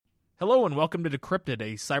Hello and welcome to Decrypted,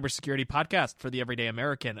 a cybersecurity podcast for the everyday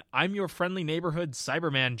American. I'm your friendly neighborhood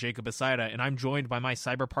Cyberman, Jacob Asaida, and I'm joined by my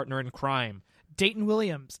cyber partner in crime, Dayton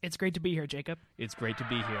Williams. It's great to be here, Jacob. It's great to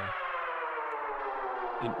be here.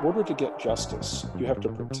 In order to get justice, you have to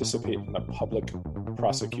participate in a public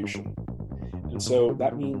prosecution. And so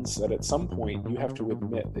that means that at some point you have to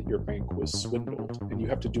admit that your bank was swindled, and you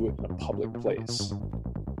have to do it in a public place.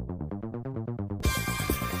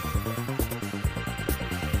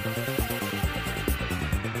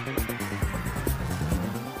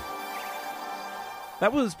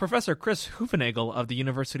 That was Professor Chris Hoofenagel of the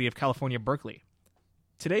University of California, Berkeley.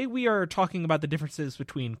 Today we are talking about the differences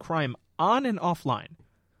between crime on and offline,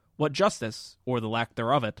 what justice, or the lack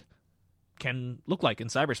thereof it, can look like in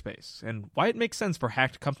cyberspace, and why it makes sense for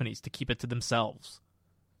hacked companies to keep it to themselves.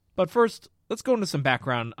 But first, let's go into some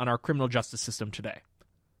background on our criminal justice system today,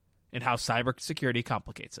 and how cybersecurity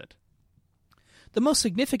complicates it. The most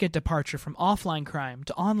significant departure from offline crime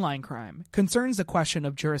to online crime concerns the question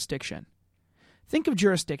of jurisdiction. Think of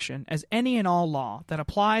jurisdiction as any and all law that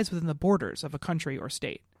applies within the borders of a country or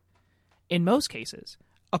state. In most cases,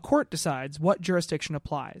 a court decides what jurisdiction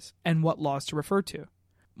applies and what laws to refer to.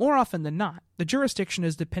 More often than not, the jurisdiction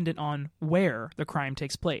is dependent on where the crime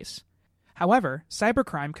takes place. However,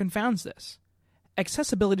 cybercrime confounds this.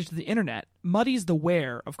 Accessibility to the internet muddies the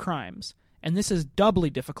where of crimes, and this is doubly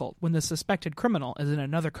difficult when the suspected criminal is in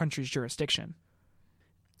another country's jurisdiction.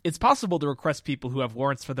 It's possible to request people who have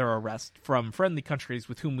warrants for their arrest from friendly countries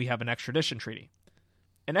with whom we have an extradition treaty.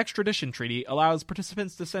 An extradition treaty allows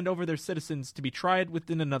participants to send over their citizens to be tried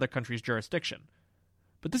within another country's jurisdiction.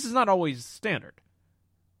 But this is not always standard.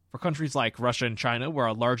 For countries like Russia and China, where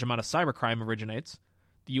a large amount of cybercrime originates,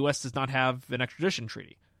 the U.S. does not have an extradition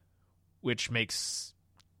treaty, which makes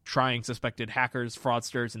trying suspected hackers,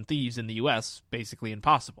 fraudsters, and thieves in the U.S. basically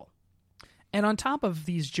impossible. And on top of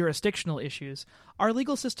these jurisdictional issues, our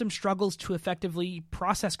legal system struggles to effectively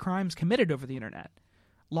process crimes committed over the internet.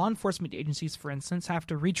 Law enforcement agencies, for instance, have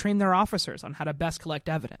to retrain their officers on how to best collect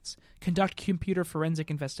evidence, conduct computer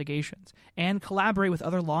forensic investigations, and collaborate with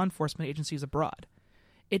other law enforcement agencies abroad.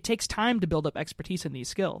 It takes time to build up expertise in these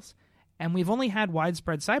skills, and we've only had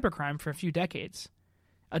widespread cybercrime for a few decades.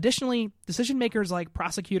 Additionally, decision-makers like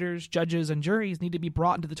prosecutors, judges, and juries need to be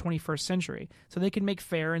brought into the 21st century so they can make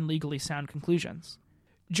fair and legally sound conclusions.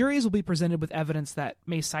 Juries will be presented with evidence that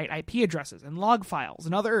may cite IP addresses and log files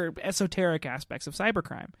and other esoteric aspects of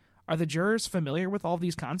cybercrime. Are the jurors familiar with all of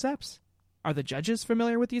these concepts? Are the judges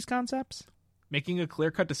familiar with these concepts? Making a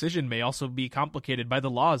clear-cut decision may also be complicated by the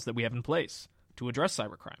laws that we have in place to address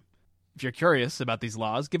cybercrime. If you're curious about these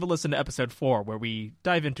laws, give a listen to episode 4, where we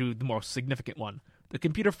dive into the most significant one, the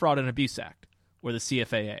Computer Fraud and Abuse Act, or the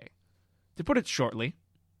CFAA. To put it shortly,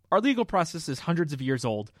 our legal process is hundreds of years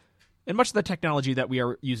old, and much of the technology that we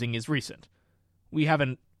are using is recent. We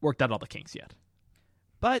haven't worked out all the kinks yet.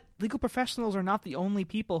 But legal professionals are not the only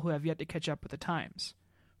people who have yet to catch up with the times.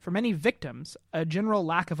 For many victims, a general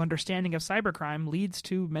lack of understanding of cybercrime leads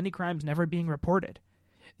to many crimes never being reported.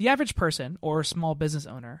 The average person, or small business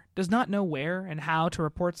owner, does not know where and how to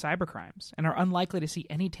report cybercrimes, and are unlikely to see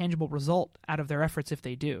any tangible result out of their efforts if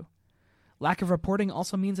they do. Lack of reporting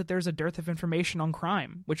also means that there's a dearth of information on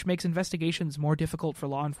crime, which makes investigations more difficult for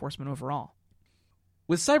law enforcement overall.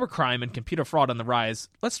 With cybercrime and computer fraud on the rise,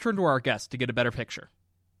 let's turn to our guest to get a better picture.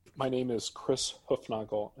 My name is Chris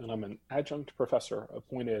Hoofnagel, and I'm an adjunct professor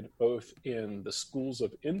appointed both in the Schools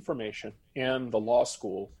of Information and the Law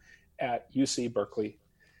School at UC Berkeley.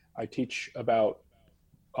 I teach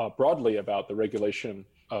broadly about the regulation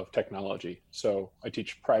of technology. So I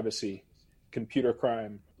teach privacy, computer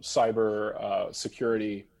crime, cyber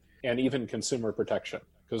security, and even consumer protection,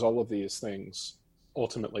 because all of these things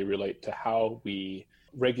ultimately relate to how we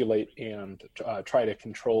regulate and try to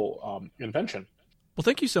control invention. Well,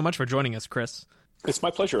 thank you so much for joining us, Chris. It's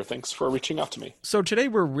my pleasure. Thanks for reaching out to me. So today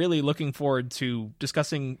we're really looking forward to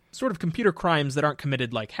discussing sort of computer crimes that aren't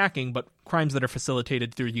committed like hacking, but crimes that are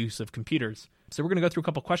facilitated through use of computers. So we're going to go through a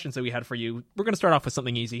couple questions that we had for you. We're going to start off with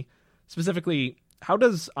something easy. Specifically, how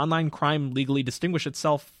does online crime legally distinguish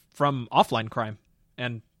itself from offline crime?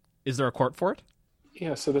 And is there a court for it?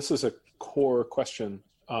 Yeah, so this is a core question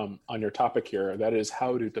on your topic here. That is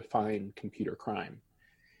how to define computer crime.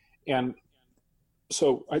 And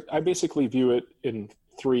so I basically view it in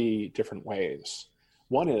three different ways.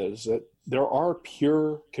 One is that there are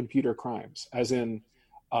pure computer crimes, as in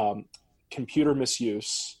computer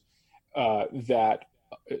misuse that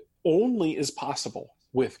only is possible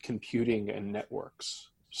with computing and networks.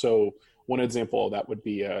 So one example of that would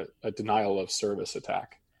be a denial of service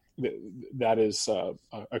attack. That is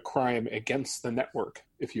a crime against the network,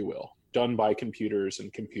 if you will. done by computers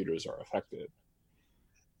and computers are affected.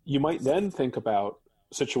 You might then think about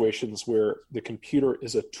situations where the computer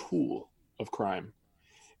is a tool of crime.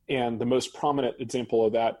 And the most prominent example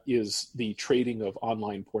of that is the trading of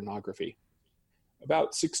online pornography.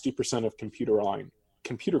 About 60% of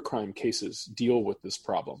computer crime cases deal with this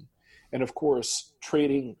problem. And of course,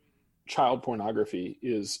 trading child pornography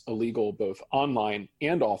is illegal both online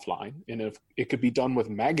and offline. And if it could be done with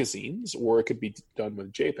magazines or it could be done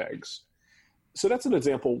with JPEGs. So that's an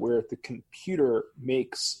example where the computer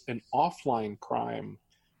makes an offline crime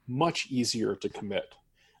much easier to commit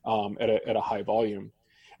at a high volume.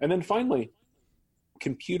 And then finally,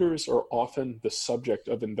 computers are often the subject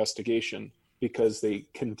of investigation because they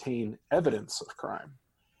contain evidence of crime.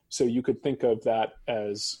 So you could think of that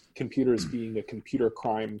as computers being a computer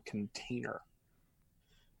crime container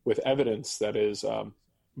with evidence that is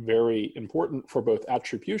very important for both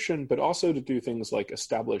attribution, but also to do things like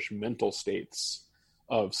establish mental states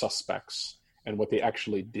of suspects and what they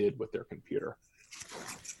actually did with their computer.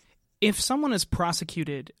 If someone is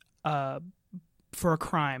prosecuted for a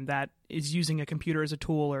crime that is using a computer as a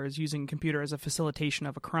tool or is using a computer as a facilitation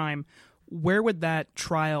of a crime, where would that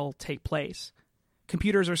trial take place?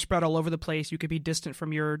 Computers are spread all over the place. You could be distant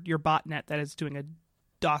from your botnet that is doing a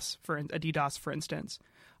DDoS, for instance.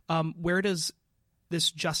 Where does this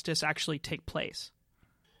justice actually take place?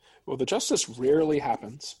 Well, the justice rarely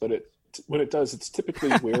happens, but when it does, it's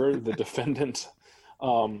typically where the defendant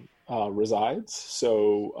resides.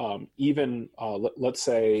 So even let's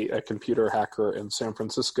say a computer hacker in San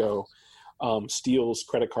Francisco steals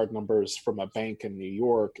credit card numbers from a bank in New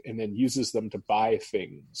York and then uses them to buy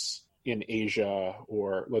things in Asia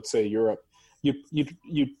or let's say Europe,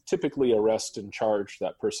 you typically arrest and charge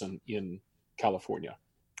that person in California,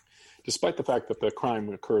 despite the fact that the crime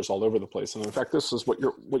occurs all over the place. And in fact, this is what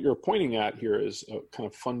you're pointing at here is a kind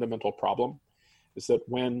of fundamental problem, is that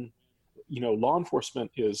when law enforcement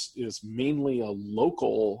is mainly a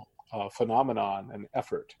local phenomenon and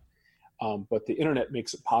effort, but the internet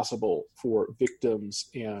makes it possible for victims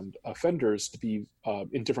and offenders to be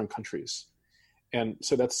in different countries. And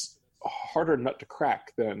so that's a harder nut to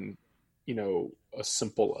crack than, a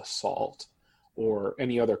simple assault or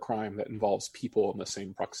any other crime that involves people in the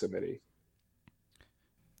same proximity.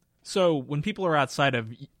 So when people are outside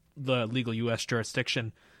of the legal U.S.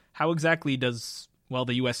 jurisdiction, how exactly does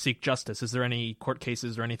the U.S. seek justice? Is there any court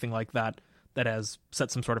cases or anything like that has set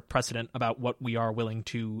some sort of precedent about what we are willing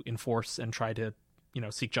to enforce and try to,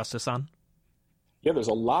 seek justice on? Yeah, there's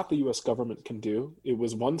a lot the U.S. government can do. It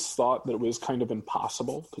was once thought that it was kind of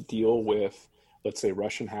impossible to deal with, let's say,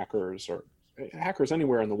 Russian hackers or hackers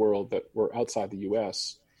anywhere in the world that were outside the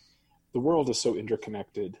U.S. The world is so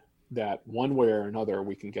interconnected that one way or another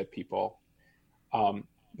we can get people.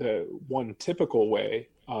 The one typical way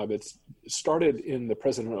that's started in the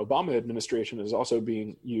President Obama administration is also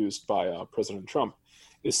being used by President Trump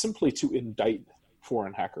is simply to indict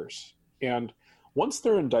foreign hackers. And once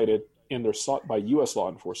they're indicted and they're sought by U.S. law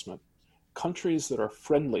enforcement, countries that are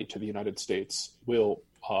friendly to the United States will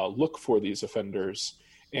look for these offenders.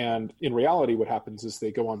 And in reality, what happens is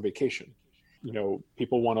they go on vacation.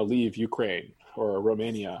 People want to leave Ukraine or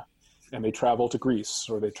Romania, and they travel to Greece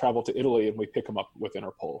or they travel to Italy, and we pick them up with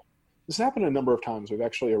Interpol. This happened a number of times. We've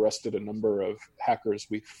actually arrested a number of hackers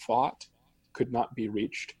we thought could not be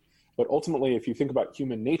reached. But ultimately, if you think about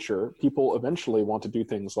human nature, people eventually want to do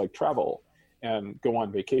things like travel and go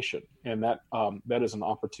on vacation. And that is an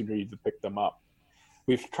opportunity to pick them up.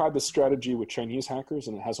 We've tried this strategy with Chinese hackers,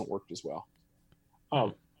 and it hasn't worked as well.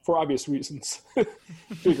 For obvious reasons,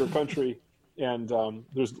 bigger country, and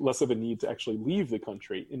there's less of a need to actually leave the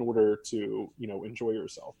country in order to, enjoy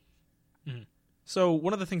yourself. Mm-hmm. So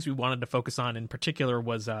one of the things we wanted to focus on in particular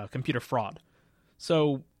was computer fraud.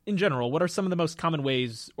 So in general, what are some of the most common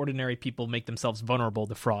ways ordinary people make themselves vulnerable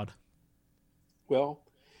to fraud? Well,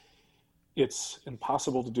 it's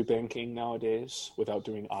impossible to do banking nowadays without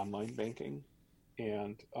doing online banking.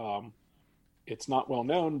 And it's not well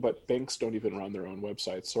known, but banks don't even run their own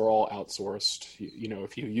websites. They're all outsourced.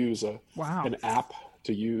 If you use an app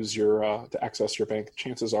to use to access your bank,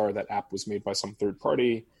 chances are that app was made by some third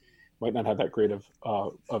party, might not have that great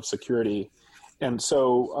of security. And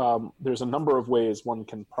so there's a number of ways one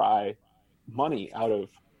can pry money out of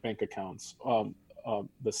bank accounts.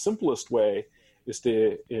 The simplest way is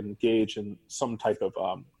to engage in some type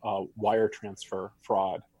of wire transfer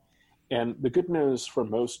fraud. And the good news for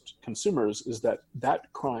most consumers is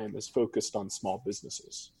that crime is focused on small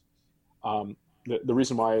businesses. The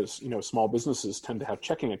reason why is, small businesses tend to have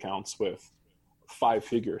checking accounts with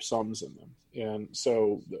 5-figure sums in them. And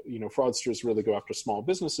so, fraudsters really go after small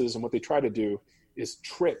businesses. And what they try to do is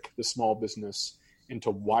trick the small business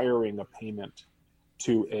into wiring a payment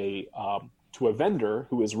to a vendor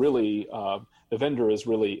who is really the vendor is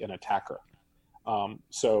really an attacker.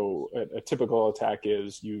 So a typical attack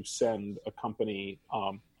is you send a company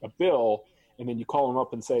a bill, and then you call them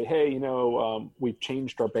up and say, hey, we've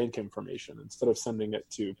changed our bank information. Instead of sending it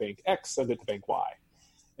to Bank X, send it to Bank Y.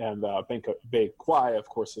 And Bank Y, of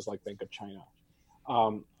course, is like Bank of China.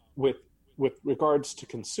 With regards to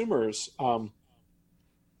consumers,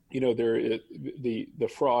 the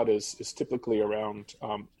fraud is typically around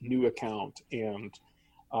new account and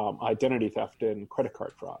identity theft and credit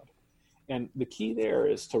card fraud. And the key there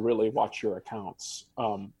is to really watch your accounts.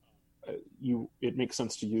 It makes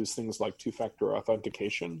sense to use things like two-factor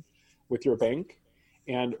authentication with your bank.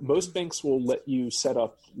 And most banks will let you set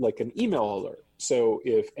up like an email alert. So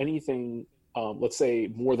if anything, let's say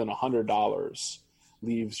more than $100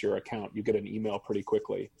 leaves your account, you get an email pretty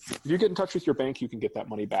quickly. If you get in touch with your bank, you can get that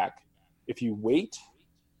money back. If you wait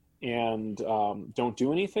and don't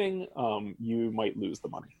do anything, you might lose the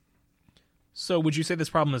money. So would you say this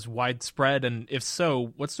problem is widespread? And if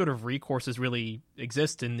so, what sort of recourses really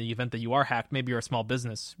exist in the event that you are hacked? Maybe you're a small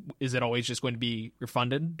business. Is it always just going to be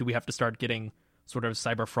refunded? Do we have to start getting sort of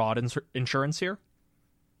cyber fraud insurance here?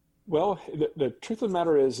 Well, the truth of the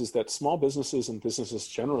matter is that small businesses and businesses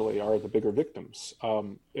generally are the bigger victims.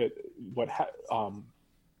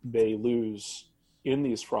 They lose in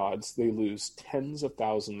these frauds, they lose tens of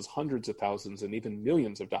thousands, hundreds of thousands, and even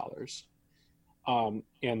millions of dollars. And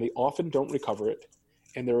they often don't recover it.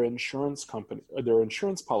 And their insurance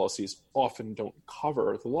policies often don't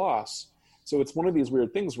cover the loss. So it's one of these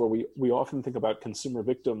weird things where we often think about consumer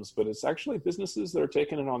victims, but it's actually businesses that are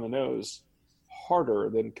taking it on the nose harder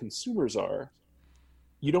than consumers are.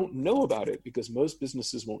 You don't know about it because most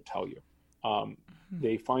businesses won't tell you.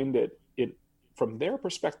 They find it from their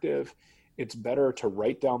perspective, it's better to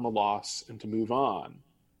write down the loss and to move on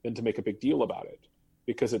than to make a big deal about it,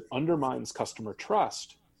 because it undermines customer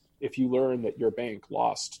trust if you learn that your bank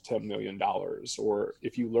lost $10 million, or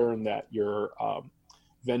if you learn that your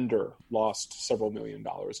vendor lost several $1 million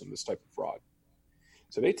in this type of fraud.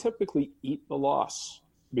 So they typically eat the loss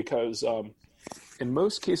because in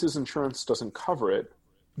most cases, insurance doesn't cover it.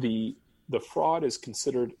 The fraud is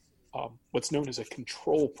considered what's known as a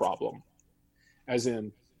control problem, as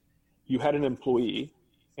in you had an employee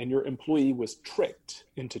and your employee was tricked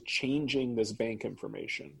into changing this bank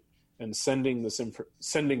information and sending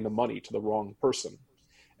the money to the wrong person.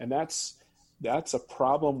 And that's a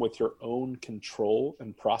problem with your own control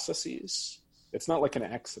and processes. It's not like an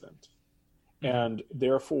accident. And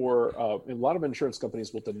therefore, a lot of insurance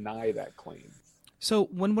companies will deny that claim. So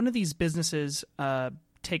when one of these businesses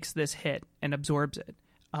takes this hit and absorbs it,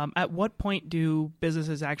 at what point do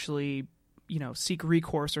businesses actually, seek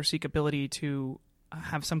recourse or seek ability to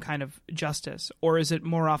have some kind of justice, or is it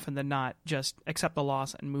more often than not just accept the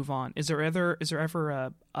loss and move on? Is there ever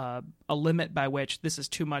a limit by which this is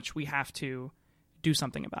too much, we have to do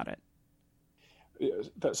something about it?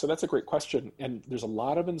 So that's a great question, and there's a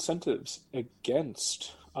lot of incentives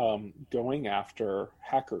against going after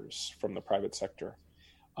hackers from the private sector.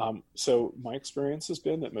 So my experience has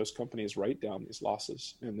been that most companies write down these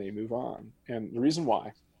losses and they move on. And the reason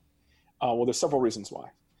why, there's several reasons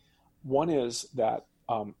why. One is that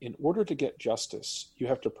in order to get justice, you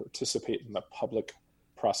have to participate in the public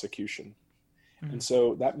prosecution. Mm-hmm. And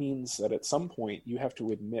so that means that at some point you have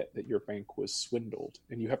to admit that your bank was swindled,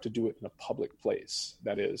 and you have to do it in a public place,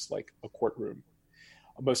 that is like a courtroom.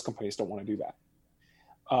 Most companies don't want to do that.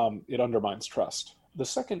 It undermines trust. The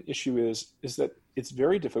second issue is that it's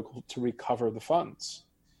very difficult to recover the funds.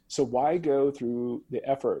 So why go through the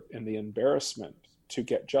effort and the embarrassment to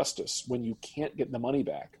get justice when you can't get the money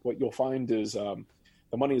back? What you'll find is the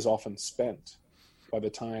money is often spent by the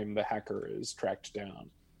time the hacker is tracked down.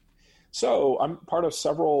 So I'm part of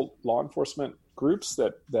several law enforcement groups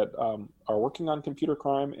that are working on computer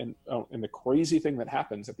crime, and the crazy thing that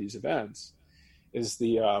happens at these events is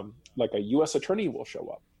like a U.S. attorney will show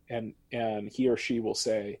up, and he or she will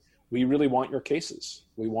say, "We really want your cases.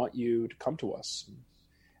 We want you to come to us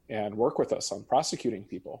and work with us on prosecuting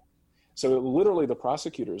people." So literally, the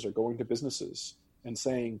prosecutors are going to businesses and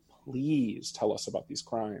saying, "Please tell us about these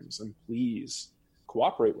crimes, and please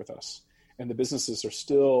cooperate with us." And the businesses are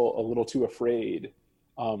still a little too afraid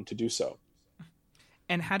to do so.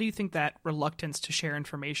 And how do you think that reluctance to share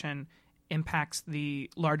information impacts the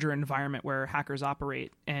larger environment where hackers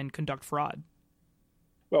operate and conduct fraud?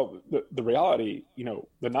 Well, the reality,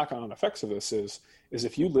 the knock-on effects of this is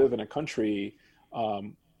if you live in a country,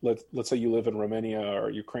 let's say you live in Romania or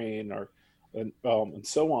Ukraine or and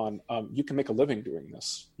so on, you can make a living doing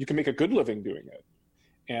this. You can make a good living doing it.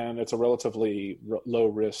 And it's a relatively low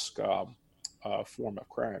risk form of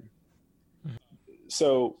crime. Mm-hmm.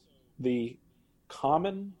 So the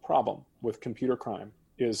common problem with computer crime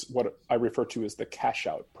is what I refer to as the cash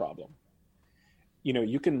out problem.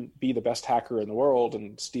 You can be the best hacker in the world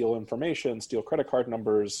and steal information, steal credit card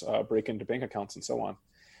numbers, break into bank accounts and so on.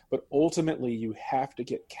 But ultimately you have to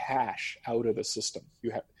get cash out of the system.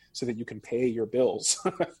 So that you can pay your bills.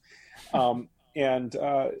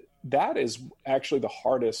 That is actually the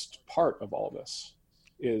hardest part of all this.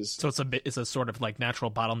 So it's a sort of like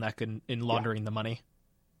natural bottleneck in laundering the money.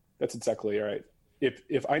 That's exactly right.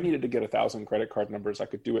 If I needed to get 1,000 credit card numbers, I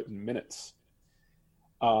could do it in minutes.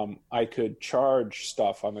 I could charge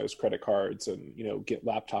stuff on those credit cards and get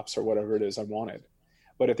laptops or whatever it is I wanted.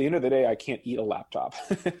 But at the end of the day, I can't eat a laptop.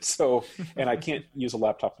 And I can't use a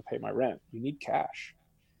laptop to pay my rent. You need cash.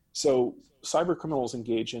 So cyber criminals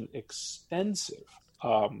engage in extensive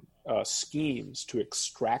schemes to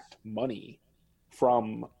extract money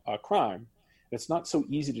from a crime. It's not so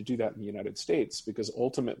easy to do that in the United States because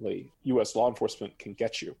ultimately U.S. law enforcement can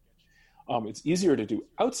get you. It's easier to do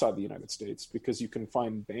outside the United States because you can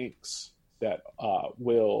find banks that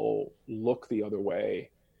will look the other way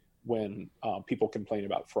when people complain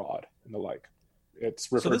about fraud and the like.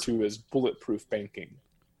 It's referred to as bulletproof banking.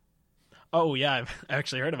 Oh, yeah, I've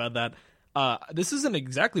actually heard about that. This isn't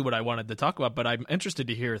exactly what I wanted to talk about, but I'm interested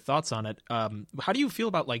to hear your thoughts on it. How do you feel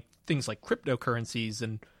about things like cryptocurrencies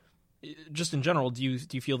and just in general? Do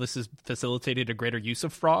you feel this has facilitated a greater use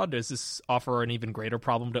of fraud? Does this offer an even greater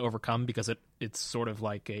problem to overcome because it's sort of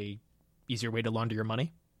like a easier way to launder your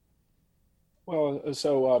money? Well,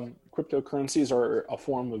 so cryptocurrencies are a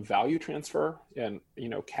form of value transfer, and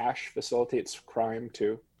cash facilitates crime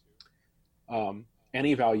too.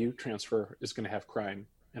 Any value transfer is going to have crime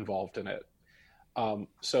involved in it.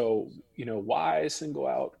 So why single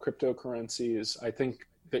out cryptocurrencies? I think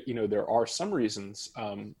that there are some reasons.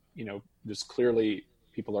 There's clearly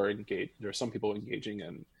people are engaged. There are some people engaging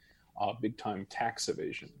in big time tax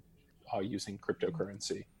evasion using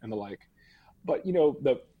cryptocurrency and the like. But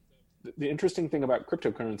the interesting thing about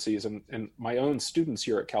cryptocurrencies and my own students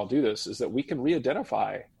here at Cal do this is that we can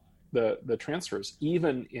re-identify the transfers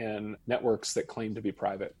even in networks that claim to be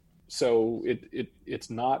private. So it's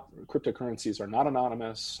not, cryptocurrencies are not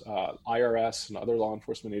anonymous. IRS and other law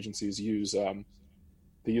enforcement agencies use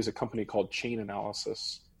a company called Chain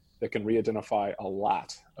Analysis that can re-identify a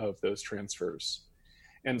lot of those transfers.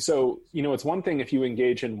 And so, it's one thing if you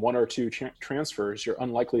engage in one or two transfers, you're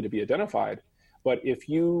unlikely to be identified. But if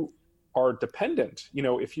you are dependent,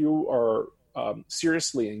 if you are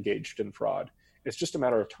seriously engaged in fraud, it's just a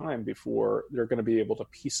matter of time before they're going to be able to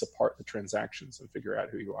piece apart the transactions and figure out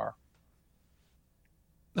who you are.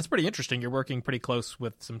 That's pretty interesting. You're working pretty close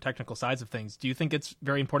with some technical sides of things. Do you think it's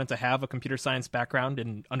very important to have a computer science background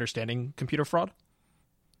in understanding computer fraud?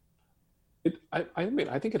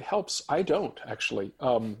 I think it helps. I don't actually.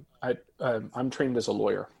 I'm trained as a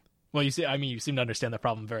lawyer. Well, you seem to understand the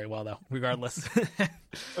problem very well, though, regardless.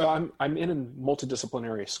 I'm in a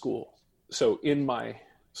multidisciplinary school. So in my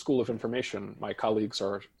School of Information, my colleagues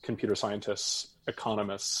are computer scientists,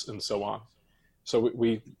 economists, and so on. So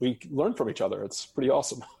we learn from each other. It's pretty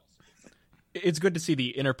awesome. It's good to see the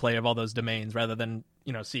interplay of all those domains rather than,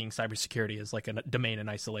 seeing cybersecurity as like a domain in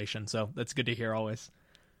isolation. So that's good to hear always.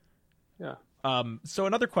 Yeah. So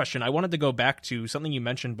another question, I wanted to go back to something you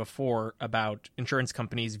mentioned before about insurance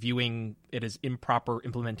companies viewing it as improper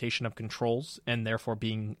implementation of controls and therefore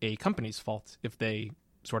being a company's fault if they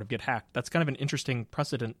sort of get hacked. That's kind of an interesting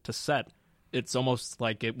precedent to set. It's almost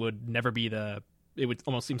like it would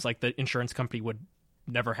almost seems like the insurance company would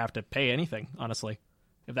never have to pay anything, honestly.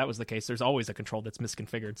 If that was the case, there's always a control that's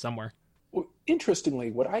misconfigured somewhere. Well,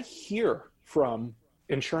 interestingly, what I hear from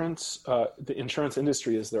the insurance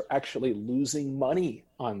industry is they're actually losing money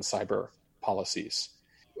on cyber policies.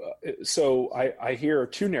 So I hear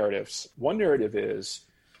two narratives. One narrative is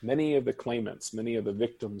many of the claimants, many of the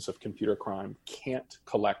victims of computer crime can't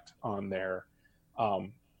collect on their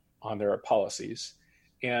policies.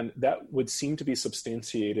 And that would seem to be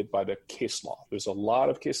substantiated by the case law. There's a lot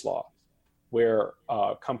of case law where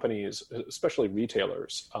companies, especially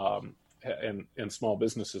retailers and small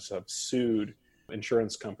businesses, have sued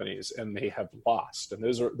insurance companies and they have lost. And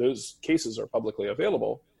those cases are publicly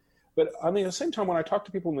available. But at the same time, when I talk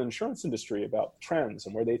to people in the insurance industry about trends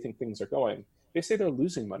and where they think things are going, they say they're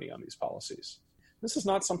losing money on these policies. This is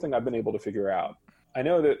not something I've been able to figure out. I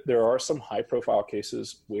know that there are some high-profile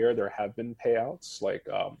cases where there have been payouts, like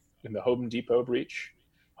in the Home Depot breach.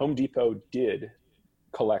 Home Depot did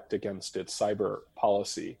collect against its cyber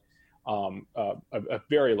policy, a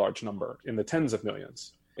very large number in the tens of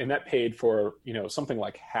millions. And that paid for, something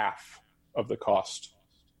like half of the cost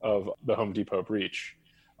of the Home Depot breach,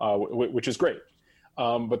 which is great.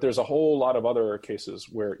 But there's a whole lot of other cases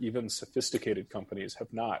where even sophisticated companies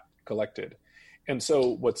have not collected. And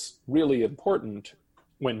so what's really important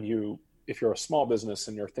if you're a small business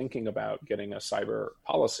and you're thinking about getting a cyber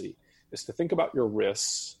policy, is to think about your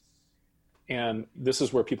risks. And this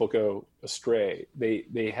is where people go astray.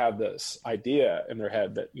 They have this idea in their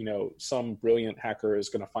head that, some brilliant hacker is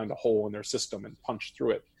going to find a hole in their system and punch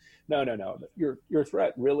through it. No. Your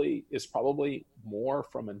threat really is probably more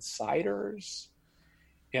from insiders.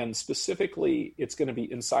 And specifically, it's going to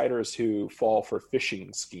be insiders who fall for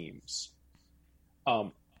phishing schemes.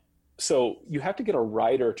 So you have to get a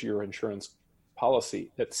rider to your insurance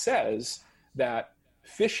policy that says that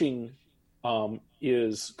phishing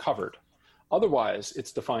is covered. Otherwise,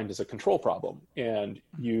 it's defined as a control problem, and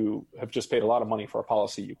you have just paid a lot of money for a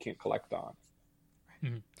policy you can't collect on.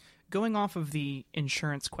 Mm-hmm. Going off of the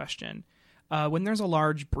insurance question, when there's a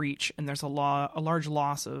large breach and there's a large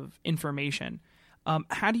loss of information,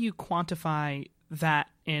 how do you quantify that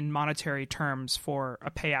in monetary terms for a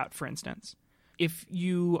payout, for instance? If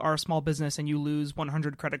you are a small business and you lose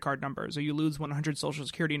 100 credit card numbers or you lose 100 social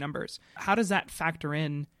security numbers, how does that factor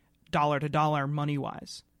in dollar to dollar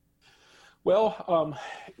money-wise? Well,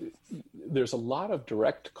 there's a lot of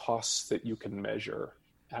direct costs that you can measure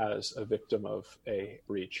as a victim of a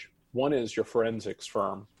breach. One is your forensics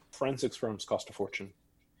firm. Forensics firms cost a fortune.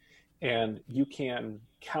 And you can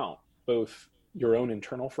count both your own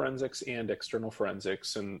internal forensics and external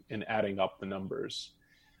forensics in adding up the numbers.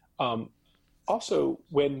 Also,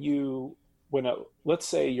 let's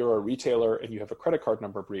say you're a retailer and you have a credit card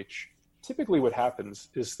number breach, typically what happens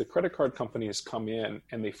is the credit card companies come in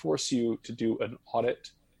and they force you to do an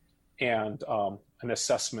audit and an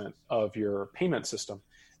assessment of your payment system.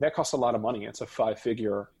 That costs a lot of money. It's a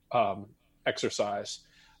 5-figure exercise.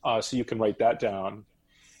 So you can write that down.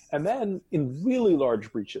 And then in really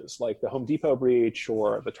large breaches, like the Home Depot breach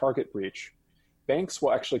or the Target breach, banks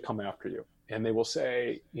will actually come after you. And they will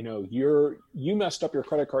say, you messed up your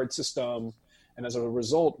credit card system. And as a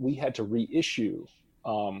result, we had to reissue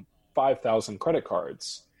 5,000 credit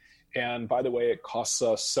cards. And by the way, it costs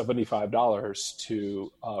us $75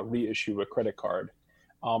 to reissue a credit card.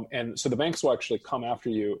 And so the banks will actually come after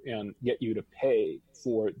you and get you to pay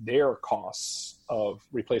for their costs of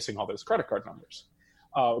replacing all those credit card numbers.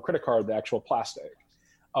 Credit card, the actual plastic.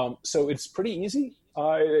 So it's pretty easy.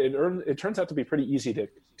 It turns out to be pretty easy to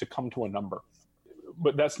come to a number.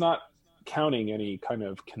 But that's not counting any kind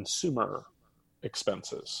of consumer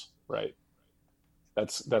expenses, right?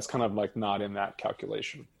 That's kind of like not in that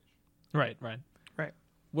calculation. Right.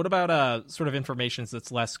 What about sort of information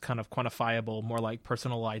that's less kind of quantifiable, more like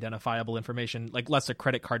personal identifiable information, like less a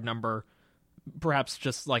credit card number, perhaps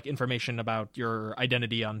just like information about your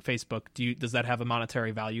identity on Facebook? Does that have a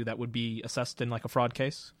monetary value that would be assessed in like a fraud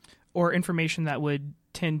case? Or information that would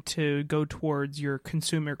tend to go towards your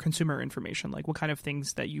consumer information, like what kind of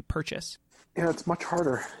things that you purchase? Yeah, it's much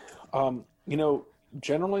harder.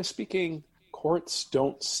 Generally speaking, courts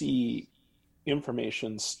don't see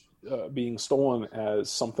information being stolen as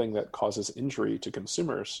something that causes injury to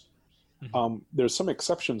consumers. Mm-hmm. There's some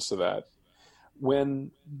exceptions to that.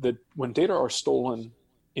 When data are stolen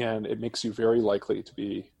and it makes you very likely to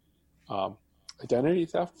be identity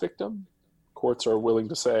theft victim, courts are willing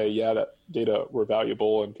to say, yeah, that data were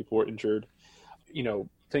valuable and people were injured.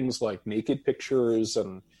 Things like naked pictures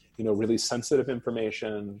and, really sensitive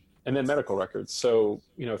information, and then medical records. So,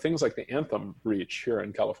 things like the Anthem breach here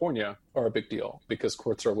in California are a big deal because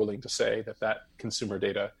courts are willing to say that consumer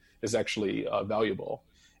data is actually valuable.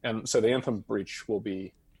 And so the Anthem breach will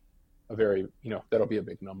be that'll be a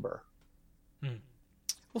big number.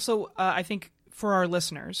 Well, so I think for our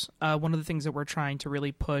listeners, one of the things that we're trying to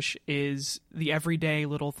really push is the everyday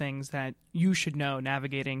little things that you should know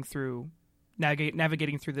navigating through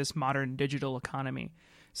this modern digital economy.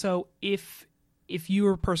 So if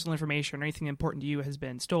your personal information or anything important to you has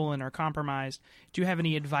been stolen or compromised, do you have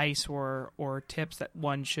any advice or tips that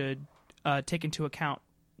one should take into account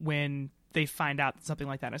when they find out that something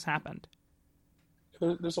like that has happened?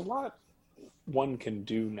 There's a lot one can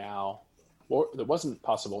do now that wasn't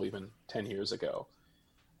possible even 10 years ago.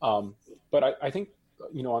 But I think,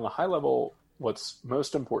 on a high level, what's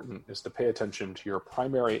most important is to pay attention to your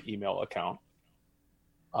primary email account.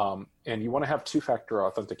 And you want to have two-factor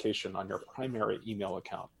authentication on your primary email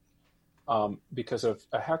account. Because if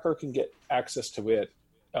a hacker can get access to it,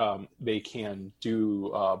 they can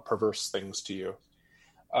do perverse things to you.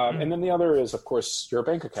 And then the other is, of course, your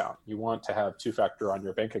bank account. You want to have two-factor on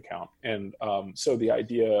your bank account. And so the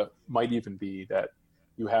idea might even be that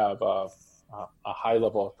you have a high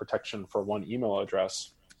level of protection for one email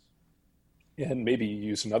address, and maybe you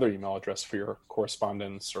use another email address for your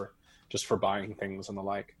correspondence or just for buying things and the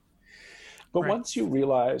like. But once you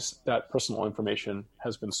realize that personal information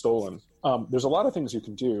has been stolen, there's a lot of things you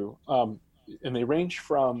can do. And they range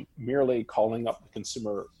from merely calling up the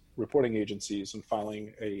consumer reporting agencies and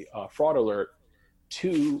filing a fraud alert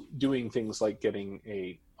to doing things like getting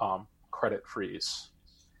a credit freeze,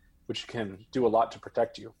 which can do a lot to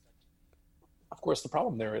protect you. Of course, the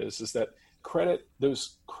problem there is that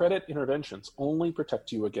those credit interventions only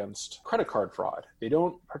protect you against credit card fraud. They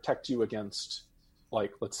don't protect you against,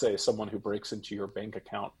 like, let's say, someone who breaks into your bank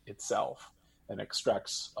account itself and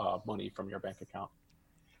extracts money from your bank account.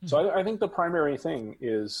 So I think the primary thing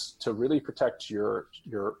is to really protect your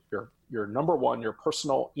number one, your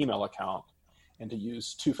personal email account, and to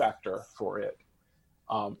use two-factor for it.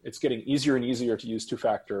 It's getting easier and easier to use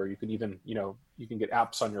two-factor. You can even, you can get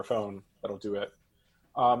apps on your phone that'll do it.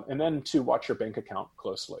 And then to watch your bank account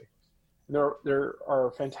closely. And there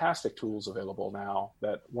are fantastic tools available now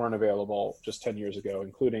that weren't available just 10 years ago,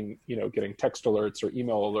 including, getting text alerts or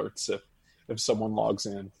email alerts if someone logs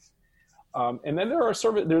in. And then there are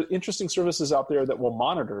interesting services out there that will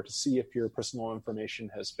monitor to see if your personal information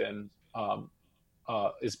has been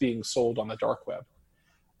is being sold on the dark web.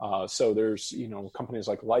 So there's companies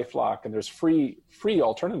like LifeLock, and there's free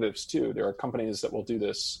alternatives too. There are companies that will do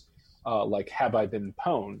this, like Have I Been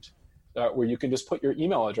Pwned, where you can just put your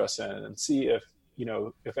email address in and see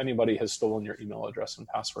if anybody has stolen your email address and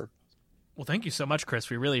password. Well, thank you so much, Chris.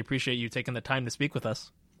 We really appreciate you taking the time to speak with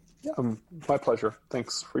us. Yeah, my pleasure.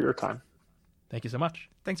 Thanks for your time. Thank you so much.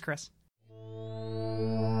 Thanks, Chris.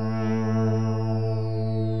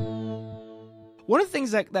 One of the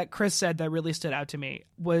things that Chris said that really stood out to me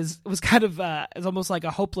was kind of it's almost like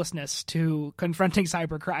a hopelessness to confronting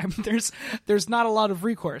cybercrime. There's not a lot of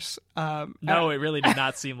recourse. No, it really did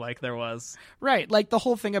not seem like there was. Right, like the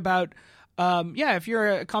whole thing about if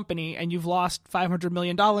you're a company and you've lost $500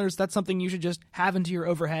 million, that's something you should just have into your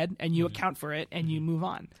overhead and you account for it and you move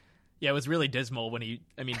on. Yeah, it was really dismal when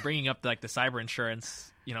bringing up like the cyber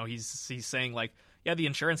insurance, he's saying like, yeah, the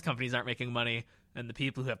insurance companies aren't making money and the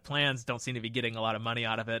people who have plans don't seem to be getting a lot of money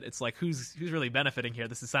out of it. It's like, who's really benefiting here?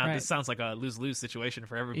 This sounds like a lose-lose situation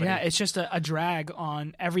for everybody. Yeah, it's just a drag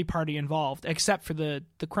on every party involved, except for the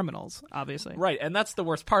criminals, obviously. Right, and that's the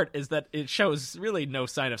worst part, is that it shows really no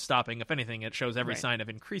sign of stopping. If anything, it shows every sign of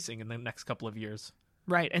increasing in the next couple of years.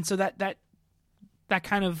 Right, and so that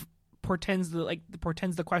kind of portends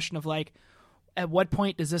the question of like, at what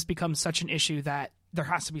point does this become such an issue that there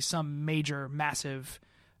has to be some major, massive,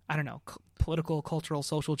 I don't know, political, cultural,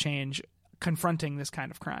 social change confronting this kind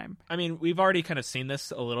of crime? I mean, we've already kind of seen this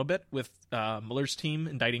a little bit with Mueller's team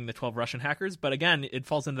indicting the 12 Russian hackers, but again, it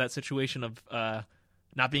falls into that situation of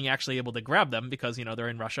not being actually able to grab them because, they're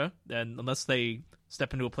in Russia, and unless they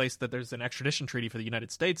step into a place that there's an extradition treaty for the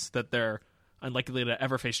United States, that they're unlikely to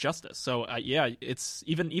ever face justice. So, it's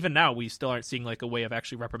even now, we still aren't seeing like a way of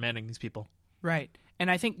actually reprimanding these people. Right. And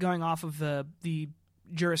I think going off of the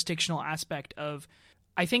jurisdictional aspect of,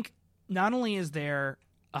 I think not only is there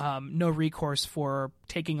no recourse for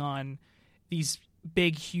taking on these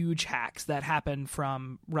big, huge hacks that happen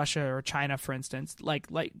from Russia or China, for instance, like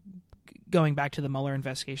going back to the Mueller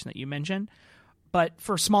investigation that you mentioned, but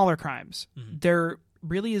for smaller crimes, there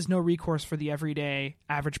really is no recourse for the everyday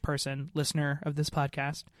average person, listener of this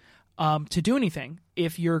podcast, to do anything.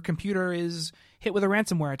 If your computer is hit with a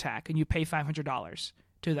ransomware attack and you pay $500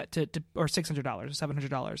 to that, or $600 or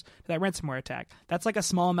 $700 to that ransomware attack, that's like a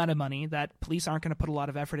small amount of money that police aren't going to put a lot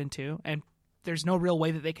of effort into, and there's no real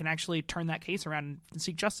way that they can actually turn that case around and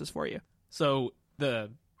seek justice for you. So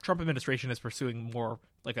the Trump administration is pursuing more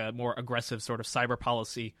aggressive sort of cyber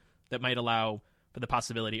policy that might allow for the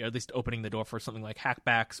possibility, or at least opening the door for something like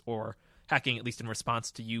hackbacks or hacking, at least in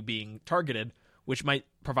response to you being targeted, which might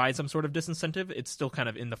provide some sort of disincentive. It's still kind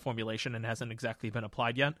of in the formulation and hasn't exactly been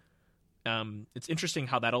applied yet. It's interesting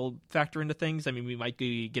how that'll factor into things. I mean, we might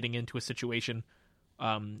be getting into a situation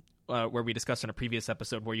where we discussed in a previous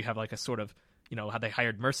episode where you have like a sort of, how they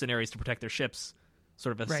hired mercenaries to protect their ships,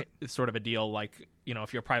 sort of a deal. Like,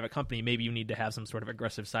 if you're a private company, maybe you need to have some sort of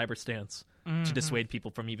aggressive cyber stance to dissuade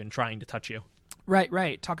people from even trying to touch you.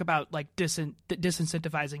 Right. Talk about like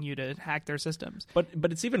disincentivizing you to hack their systems. But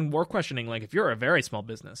it's even more questioning, like if you're a very small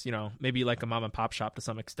business, maybe like a mom and pop shop to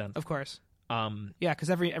some extent. Of course. Because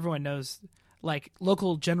everyone knows, like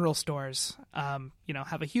local general stores, have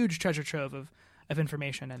a huge treasure trove of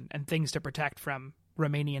information and things to protect from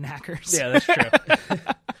Romanian hackers. Yeah, that's true.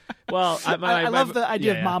 Well, I love the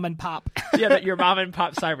idea of mom and pop. Yeah, your mom and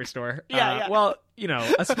pop cyber store. Yeah. Well,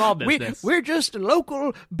 a small business. We're just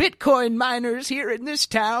local Bitcoin miners here in this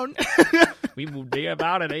town. We moved here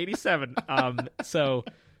about in '87. So,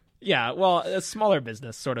 yeah, well, a smaller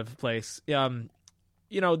business sort of place. They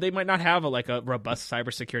might not have a robust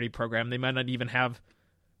cybersecurity program. They might not even have.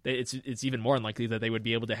 It's even more unlikely that they would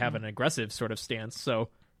be able to have an aggressive sort of stance. So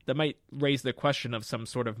that might raise the question of some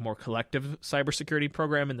sort of more collective cybersecurity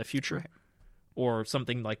program in the future, right, or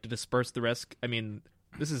something like to disperse the risk. I mean,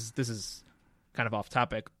 this is kind of off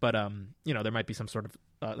topic, but there might be some sort of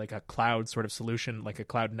like a cloud sort of solution, like a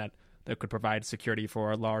cloud net that could provide security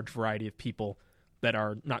for a large variety of people that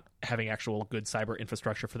are not having actual good cyber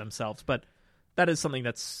infrastructure for themselves. But that is something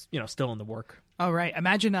that's still in the work. Oh, right.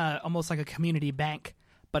 Imagine almost like a community bank,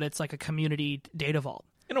 but it's like a community data vault.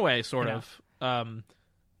 In a way, sort of.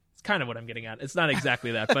 It's kind of what I'm getting at. It's not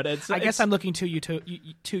exactly that, but it's. I guess I'm looking too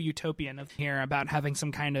utopian here about having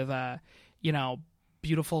some kind of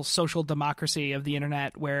beautiful social democracy of the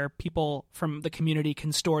internet where people from the community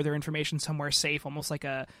can store their information somewhere safe, almost like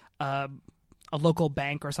a local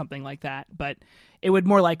bank or something like that. But it would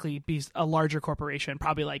more likely be a larger corporation,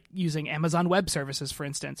 probably like using Amazon Web Services, for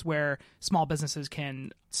instance, where small businesses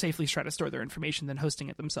can safely try to store their information than hosting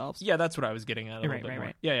it themselves. Yeah, that's what I was getting at.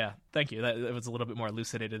 Right. Yeah. Thank you. That was a little bit more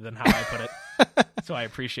elucidated than how I put it. So I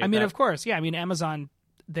appreciate that. Of course. Yeah. Amazon,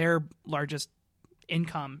 their largest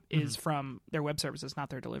income is from their web services,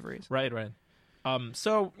 not their deliveries. Right.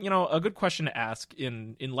 So, a good question to ask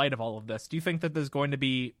in light of all of this, do you think that there's going to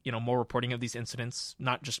be, more reporting of these incidents,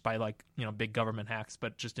 not just by big government hacks,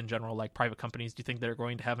 but just in general, like private companies? Do you think they're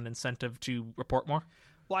going to have an incentive to report more?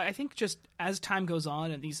 Well, I think just as time goes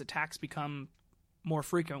on and these attacks become more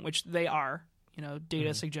frequent, which they are,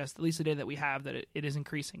 data suggests, at least the data that we have, that it is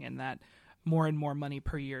increasing and that more and more money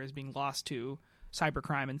per year is being lost to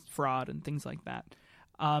cybercrime and fraud and things like that.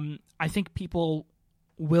 I think people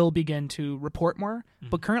will begin to report more,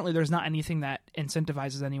 but currently there's not anything that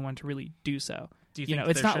incentivizes anyone to really do so. Do you think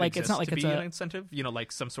it's not like it's an incentive?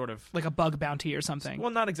 Like some sort of like a bug bounty or something.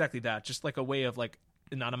 Well, not exactly that. Just like a way of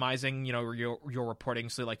anonymizing, your reporting.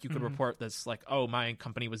 So you could report this, oh, my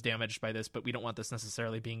company was damaged by this, but we don't want this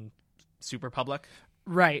necessarily being super public.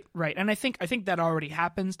 Right. And I think that already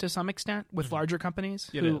happens to some extent with larger companies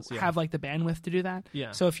who have the bandwidth to do that.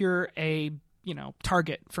 Yeah. So if you're a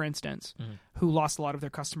Target, for instance, who lost a lot of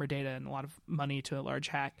their customer data and a lot of money to a large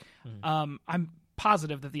hack, I'm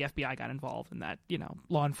positive that the FBI got involved and that,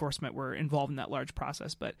 law enforcement were involved in that large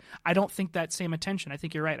process. But I don't think that same attention, I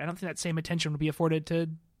think you're right, I don't think that same attention would be afforded to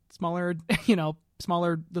smaller,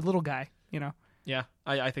 the little guy, Yeah,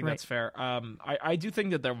 I think that's fair. I do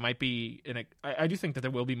think that there might be, I do think that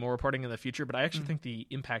there will be more reporting in the future, but I actually think the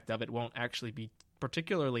impact of it won't actually be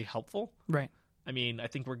particularly helpful. Right. I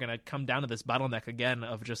think we're going to come down to this bottleneck again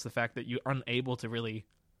of just the fact that you're unable to really,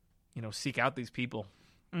 seek out these people.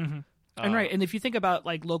 Mm-hmm. And if you think about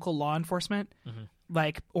local law enforcement,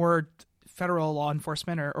 or federal law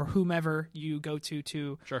enforcement or whomever you go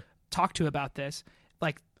to talk to about this,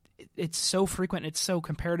 it's so frequent, it's so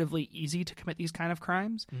comparatively easy to commit these kind of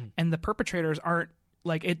crimes, and the perpetrators aren't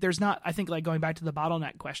there's not, I think, going back to the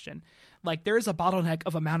bottleneck question, there is a bottleneck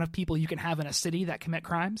of amount of people you can have in a city that commit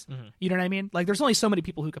crimes. You know what I mean? There's only so many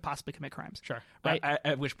people who could possibly commit crimes. Sure. Right.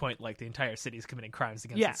 At which point, the entire city is committing crimes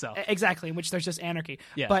against itself. Exactly. In which there's just anarchy.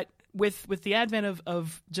 Yeah. But with the advent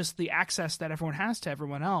of just the access that everyone has to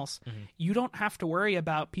everyone else, you don't have to worry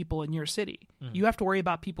about people in your city. You have to worry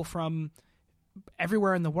about people from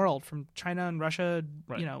everywhere in the world, from China and Russia,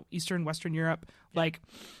 Eastern, Western Europe.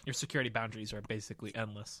 Your security boundaries are basically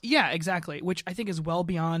endless. Yeah, exactly. Which I think is well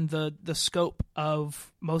beyond the scope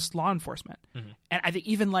of most law enforcement. And I think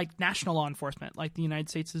even national law enforcement, like the United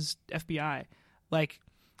States' FBI,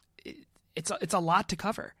 it's a lot to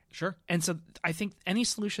cover. Sure. And so I think any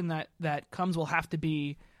solution that comes will have to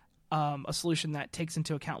be a solution that takes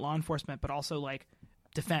into account law enforcement, but also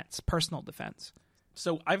defense, personal defense.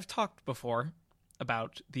 So I've talked before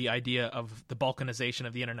about the idea of the balkanization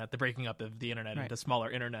of the internet, the breaking up of the internet into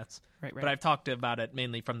smaller internets. Right. But I've talked about it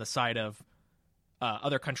mainly from the side of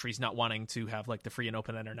other countries not wanting to have the free and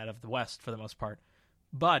open internet of the West for the most part.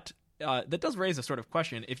 But that does raise a sort of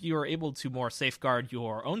question. If you are able to more safeguard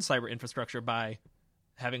your own cyber infrastructure by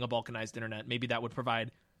having a balkanized internet, maybe that would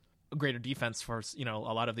provide a greater defense for a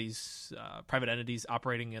lot of these private entities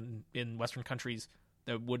operating in Western countries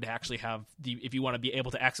that would actually have if you want to be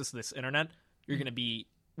able to access this internet, you're going to be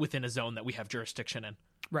within a zone that we have jurisdiction in.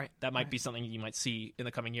 Right. That might be something you might see in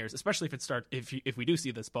the coming years, especially if we do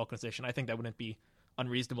see this balkanization. I think that wouldn't be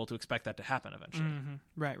unreasonable to expect that to happen eventually.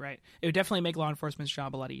 Right. It would definitely make law enforcement's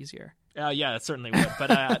job a lot easier. Yeah, it certainly would.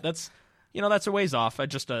 But that's that's a ways off.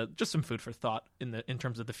 Just some food for thought in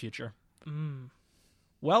terms of the future.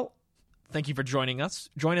 Well, thank you for joining us.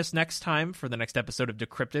 Join us next time for the next episode of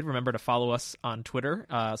Decrypted. Remember to follow us on Twitter,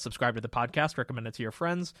 subscribe to the podcast, recommend it to your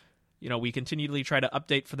friends. We continually try to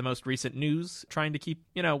update for the most recent news, trying to keep,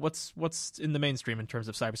 what's in the mainstream in terms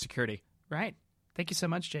of cybersecurity. Right. Thank you so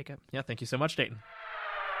much, Jacob. Yeah, thank you so much, Dayton.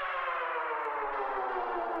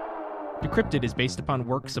 Decrypted is based upon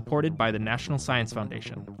work supported by the National Science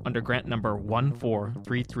Foundation under grant number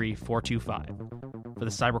 1433425 for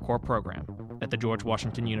the CyberCore program at the George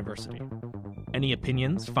Washington University. Any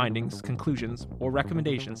opinions, findings, conclusions, or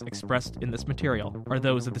recommendations expressed in this material are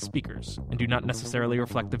those of the speakers and do not necessarily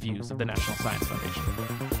reflect the views of the National Science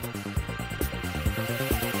Foundation.